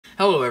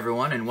Hello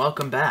everyone and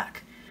welcome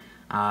back.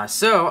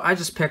 So I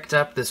just picked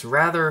up this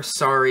rather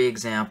sorry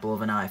example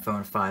of an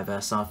iPhone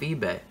 5S off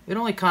eBay. It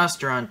only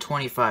cost around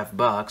 25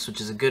 bucks,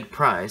 which is a good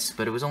price,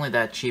 but it was only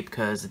that cheap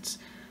because it's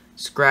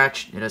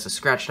scratched, it has a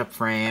scratched up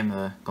frame,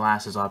 the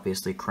glass is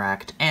obviously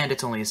cracked, and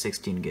it's only a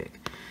 16 gig.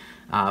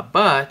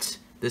 But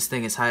this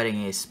thing is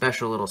hiding a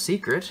special little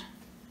secret.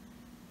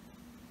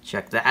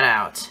 Check that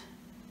out.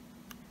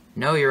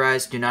 No, your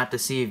eyes do not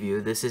deceive you.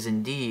 This is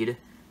indeed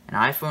an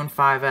iPhone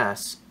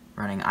 5S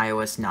running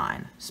iOS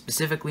 9,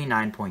 specifically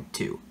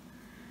 9.2.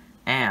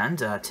 And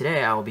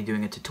today I will be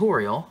doing a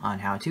tutorial on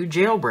how to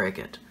jailbreak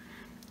it.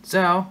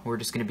 So we're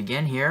just going to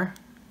begin here.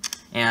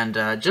 And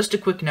just a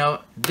quick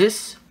note,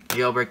 this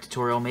jailbreak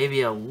tutorial may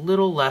be a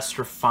little less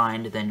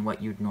refined than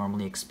what you'd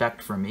normally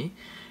expect from me.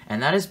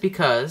 And that is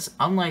because,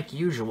 unlike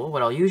usual,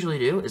 what I'll usually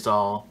do is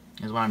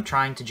when I'm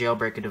trying to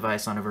jailbreak a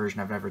device on a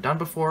version I've never done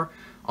before,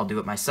 I'll do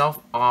it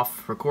myself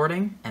off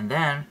recording, and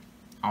then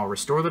I'll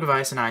restore the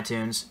device in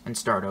iTunes and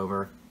start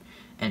over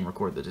and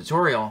record the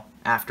tutorial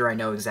after I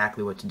know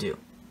exactly what to do.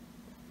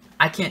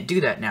 I can't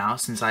do that now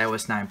since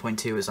iOS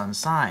 9.2 is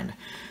unsigned.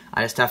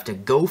 I just have to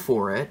go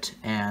for it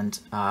and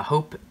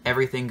hope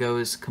everything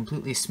goes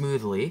completely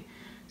smoothly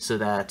so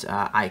that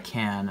I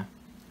can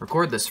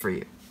record this for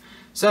you.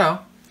 So,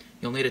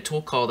 you'll need a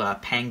tool called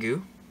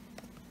Pangu.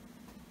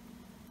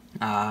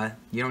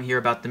 You don't hear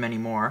about them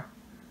anymore,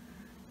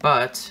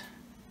 but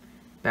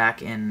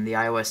back in the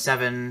iOS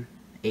 7,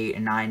 8,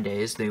 and 9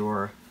 days, they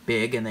were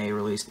big and they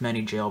released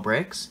many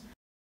jailbreaks.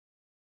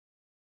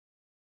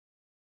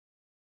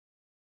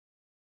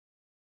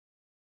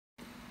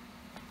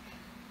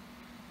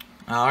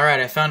 Alright,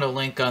 I found a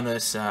link on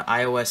this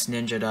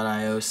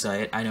iOSninja.io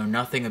site. I know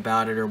nothing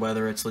about it or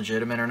whether it's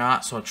legitimate or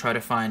not, so I'll try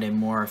to find a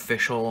more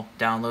official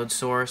download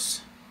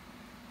source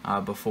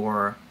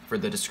for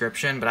the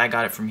description, but I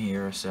got it from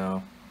here,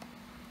 so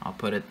I'll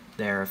put it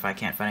there if I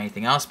can't find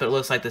anything else. But it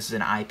looks like this is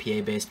an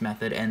IPA-based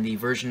method, and the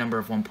version number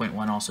of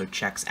 1.1 also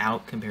checks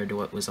out compared to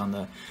what was on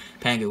the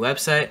Pangu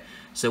website.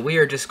 So we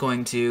are just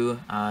going to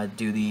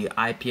do the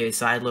IPA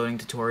sideloading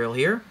tutorial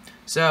here.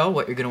 So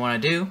what you're going to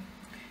want to do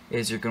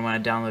is you're going to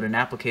want to download an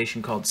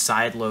application called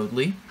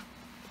Sideloadly.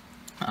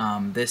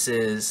 This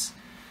is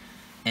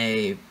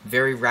a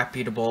very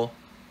reputable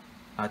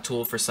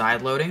tool for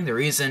sideloading. The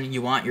reason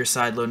you want your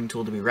sideloading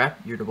tool to be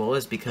reputable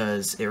is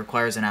because it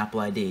requires an Apple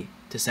ID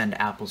to send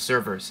to Apple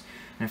servers.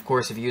 And of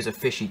course, if you use a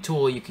fishy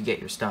tool, you could get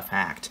your stuff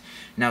hacked.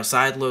 Now,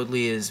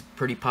 Sideloadly is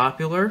pretty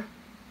popular,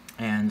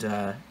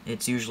 and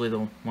it's usually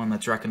the one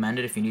that's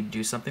recommended if you need to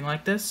do something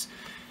like this.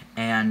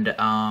 And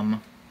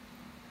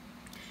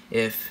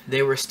if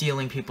they were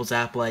stealing people's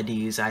Apple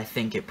IDs, I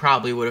think it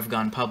probably would have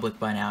gone public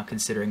by now,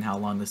 considering how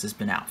long this has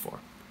been out for.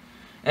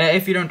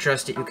 If you don't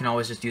trust it, you can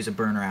always just use a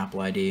burner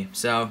Apple ID,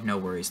 so no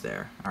worries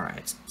there.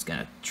 Alright, it's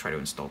gonna try to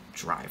install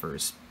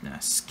drivers.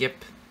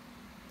 Skip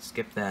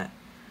that.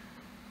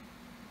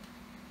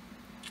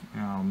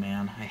 Oh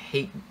man, I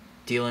hate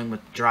dealing with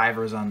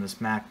drivers on this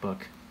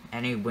MacBook.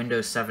 Any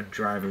Windows 7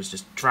 drivers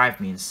just drive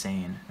me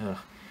insane. Ugh.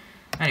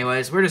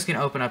 Anyways, we're just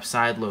gonna open up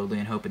Sideloadly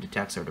and hope it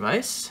detects our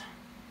device.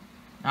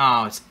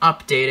 Oh, it's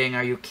updating,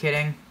 are you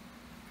kidding?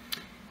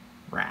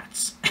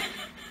 Rats.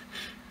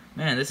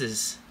 Man, this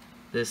is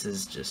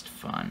just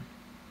fun.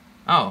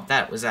 Oh,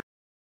 that was that.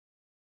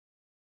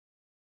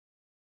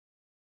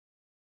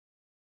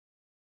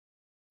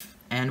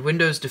 And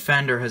Windows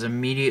Defender has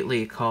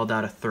immediately called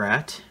out a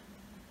threat,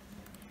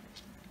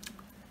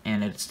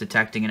 and it's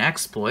detecting an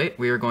exploit.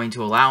 We are going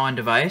to allow on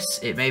device.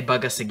 It may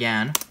bug us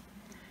again,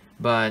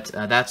 but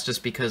that's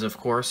just because, of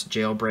course,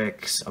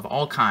 jailbreaks of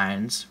all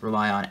kinds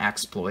rely on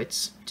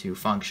exploits to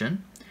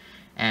function,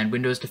 and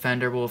Windows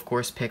Defender will, of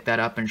course, pick that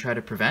up and try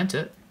to prevent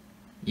it,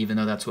 even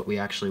though that's what we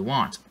actually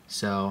want.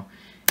 So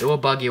it will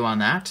bug you on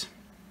that.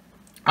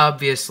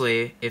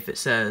 Obviously, if it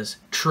says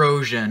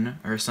Trojan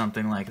or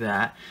something like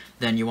that,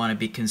 then you want to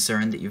be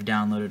concerned that you've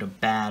downloaded a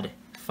bad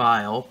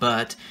file.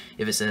 But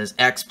if it says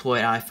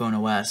exploit iPhone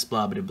OS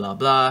blah blah blah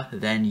blah,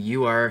 then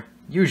you are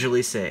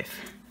usually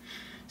safe.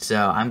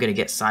 So I'm going to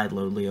get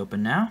Sideloadly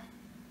open now.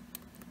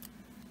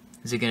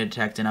 Is it going to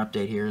detect an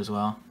update here as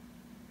well?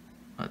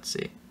 Let's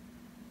see.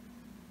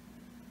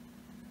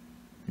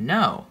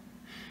 No.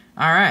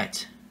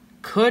 Alright.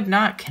 Could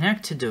not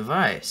connect to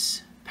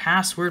device.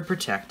 Password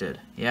protected.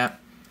 Yep.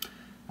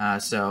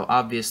 So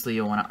obviously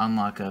you'll want to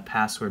unlock a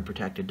password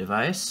protected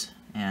device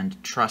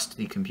and trust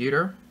the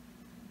computer.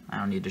 I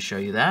don't need to show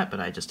you that, but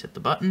I just hit the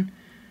button.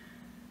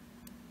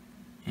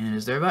 And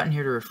is there a button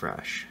here to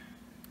refresh?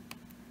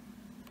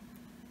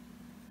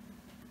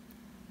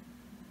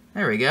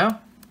 There we go.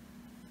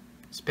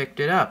 It's picked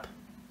it up.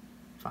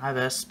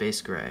 5S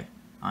Space Gray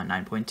on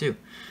 9.2.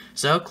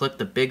 So click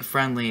the big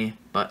friendly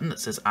button that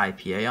says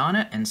IPA on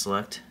it and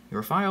select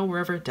your file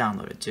wherever it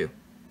downloaded to.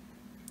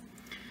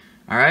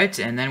 Alright,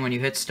 and then when you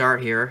hit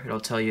start here,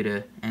 it'll tell you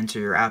to enter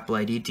your Apple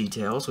ID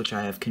details, which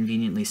I have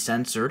conveniently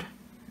censored,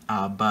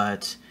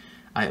 but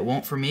it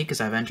won't for me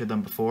because I've entered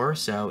them before,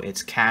 so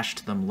it's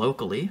cached them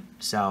locally,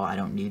 so I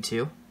don't need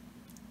to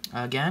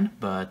again,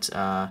 but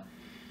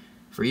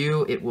For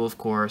you, it will, of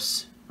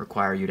course,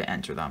 require you to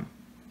enter them.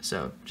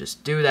 So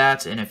just do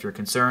that, and if you're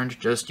concerned,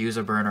 just use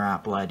a burner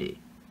Apple ID.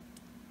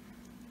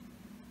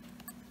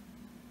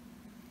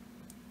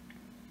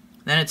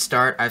 Then hit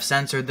start. I've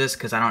censored this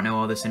because I don't know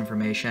all this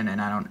information,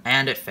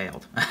 and it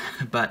failed.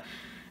 But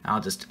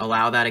I'll just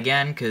allow that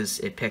again because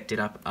it picked it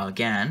up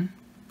again.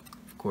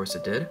 Of course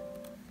it did.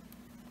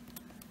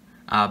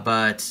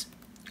 But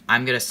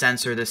I'm going to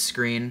censor this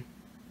screen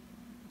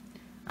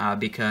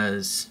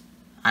because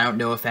I don't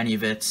know if any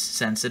of it's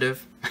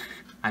sensitive.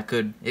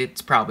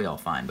 It's probably all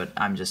fine, but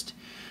I'm just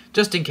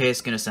in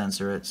case going to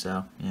censor it,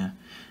 so yeah.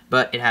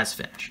 But it has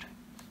finished.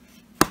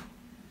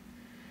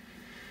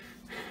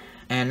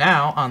 And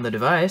now, on the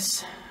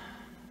device,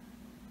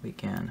 we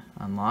can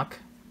unlock,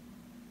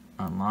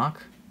 there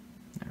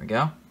we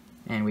go,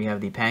 and we have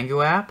the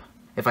Pangu app.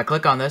 If I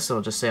click on this,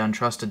 it'll just say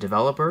Untrusted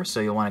Developer, so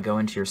you'll want to go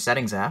into your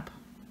Settings app,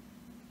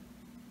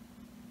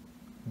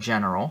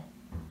 General,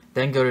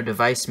 then go to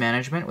Device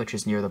Management, which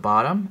is near the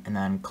bottom, and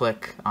then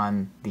click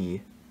on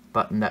the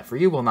button that for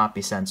you will not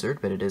be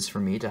censored, but it is for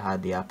me to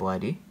hide the Apple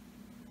ID.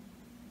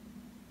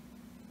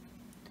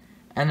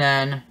 And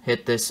then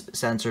hit this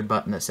censored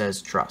button that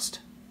says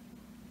Trust.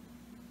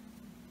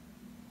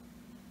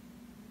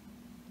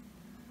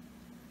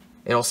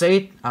 It'll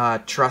say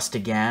trust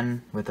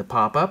again with a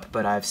pop-up,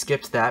 but I've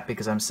skipped that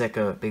because I'm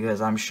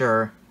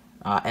sure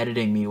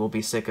editing me will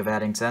be sick of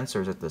adding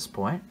sensors at this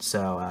point.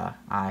 So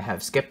I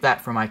have skipped that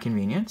for my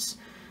convenience.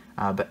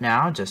 But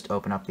now just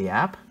open up the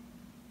app.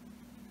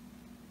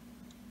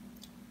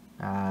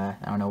 I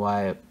don't know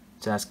why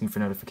it's asking for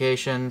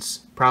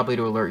notifications. Probably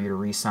to alert you to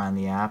re-sign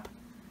the app.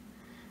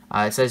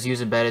 It says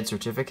use embedded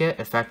certificate,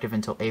 effective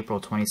until April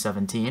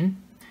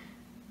 2017.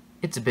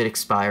 It's a bit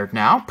expired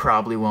now,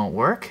 probably won't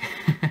work.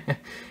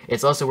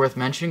 It's also worth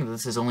mentioning that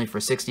this is only for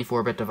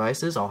 64-bit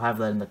devices. I'll have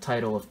that in the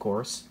title, of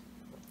course.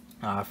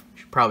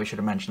 Probably should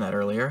have mentioned that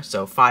earlier.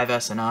 So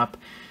 5S and up,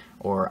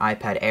 or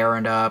iPad Air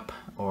and up,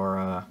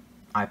 or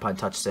iPod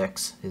Touch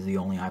 6 is the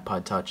only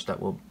iPod Touch that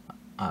will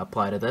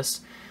apply to this.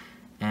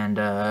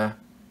 And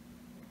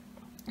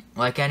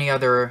like any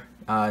other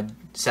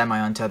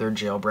semi-untethered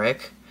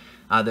jailbreak,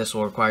 this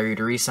will require you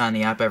to re-sign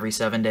the app every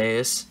 7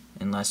 days,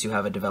 unless you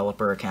have a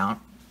developer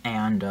account.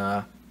 And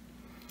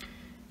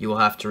you will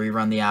have to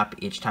rerun the app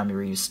each time you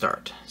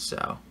restart.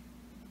 So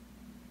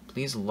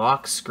please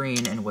lock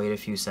screen and wait a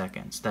few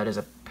seconds. That is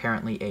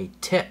apparently a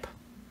tip.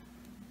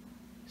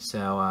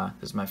 So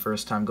this is my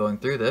first time going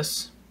through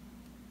this,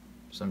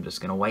 so I'm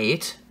just going to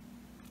wait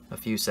a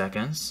few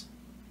seconds.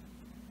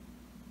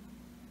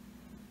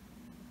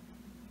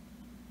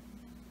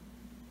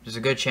 There's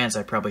a good chance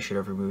I probably should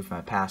have removed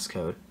my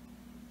passcode.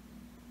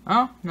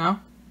 Oh,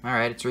 no.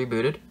 Alright, it's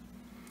rebooted.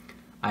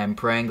 I am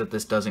praying that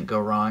this doesn't go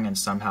wrong and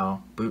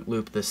somehow boot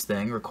loop this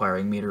thing,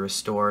 requiring me to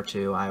restore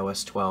to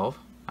iOS 12.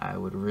 I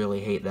would really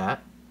hate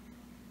that.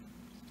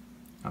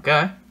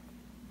 Okay.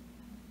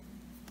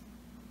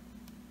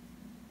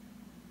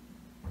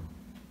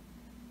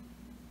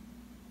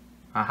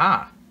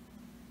 Aha.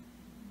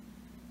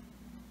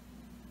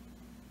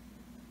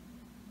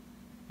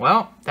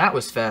 Well, that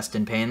was fast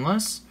and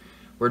painless.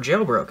 We're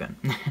jailbroken.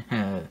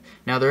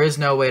 Now, there is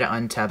no way to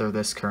untether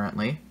this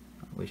currently,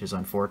 which is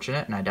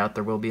unfortunate, and I doubt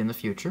there will be in the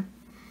future,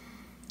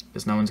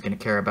 because no one's going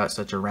to care about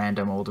such a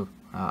random old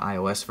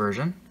iOS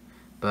version.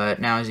 But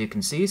now, as you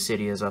can see,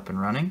 Cydia is up and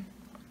running.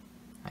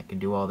 I can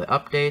do all the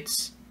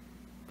updates,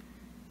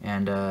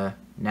 and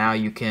now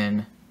you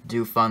can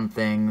do fun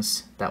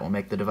things that will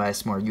make the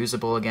device more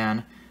usable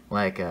again,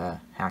 like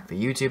hack the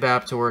YouTube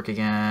app to work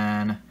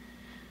again,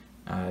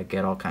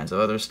 get all kinds of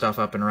other stuff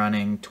up and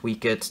running,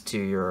 tweak it to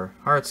your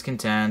heart's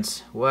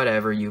content,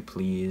 whatever you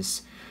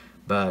please.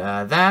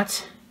 But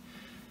that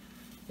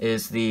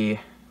is the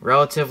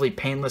relatively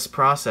painless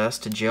process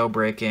to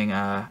jailbreaking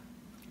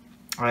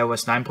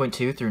iOS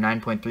 9.2 through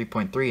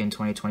 9.3.3 in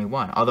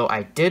 2021. Although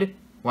I did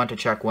want to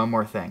check one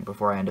more thing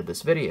before I ended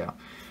this video.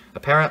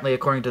 Apparently,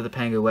 according to the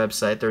Pangu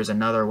website, there's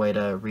another way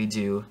to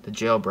redo the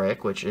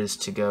jailbreak, which is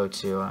to go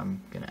to,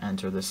 I'm going to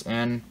enter this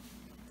in,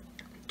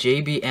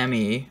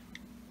 JBME,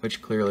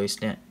 which clearly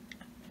I'm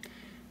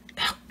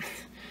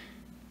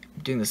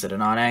doing this at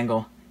an odd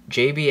angle,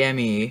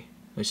 JBME,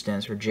 which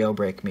stands for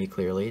jailbreak me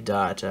clearly,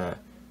 dot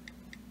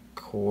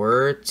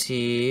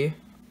QWERTY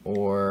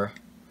or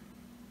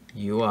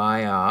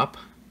UIOP.com.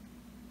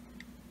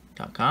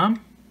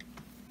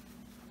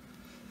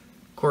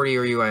 QWERTY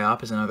or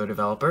UIOP is another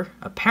developer.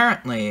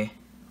 Apparently,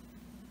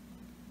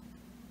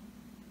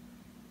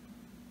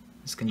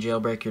 this can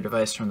jailbreak your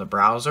device from the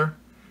browser.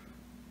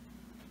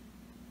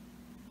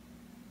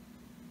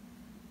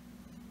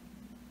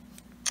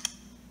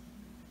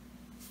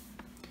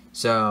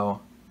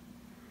 So,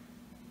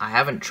 I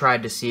haven't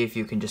tried to see if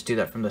you can just do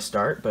that from the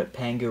start, but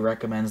Pangu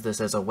recommends this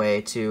as a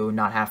way to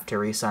not have to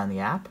re-sign the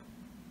app.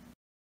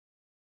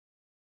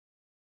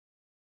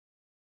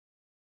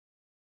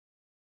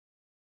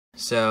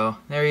 So,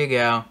 there you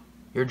go.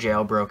 You're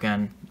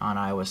jailbroken on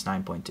iOS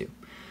 9.2.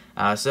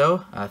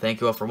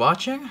 Thank you all for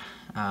watching.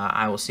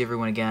 I will see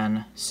everyone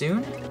again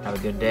soon. Have a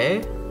good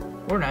day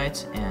or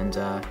night, and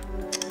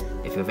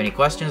If you have any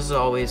questions, as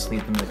always,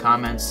 leave them in the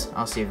comments.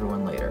 I'll see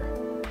everyone later.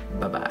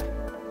 Bye-bye.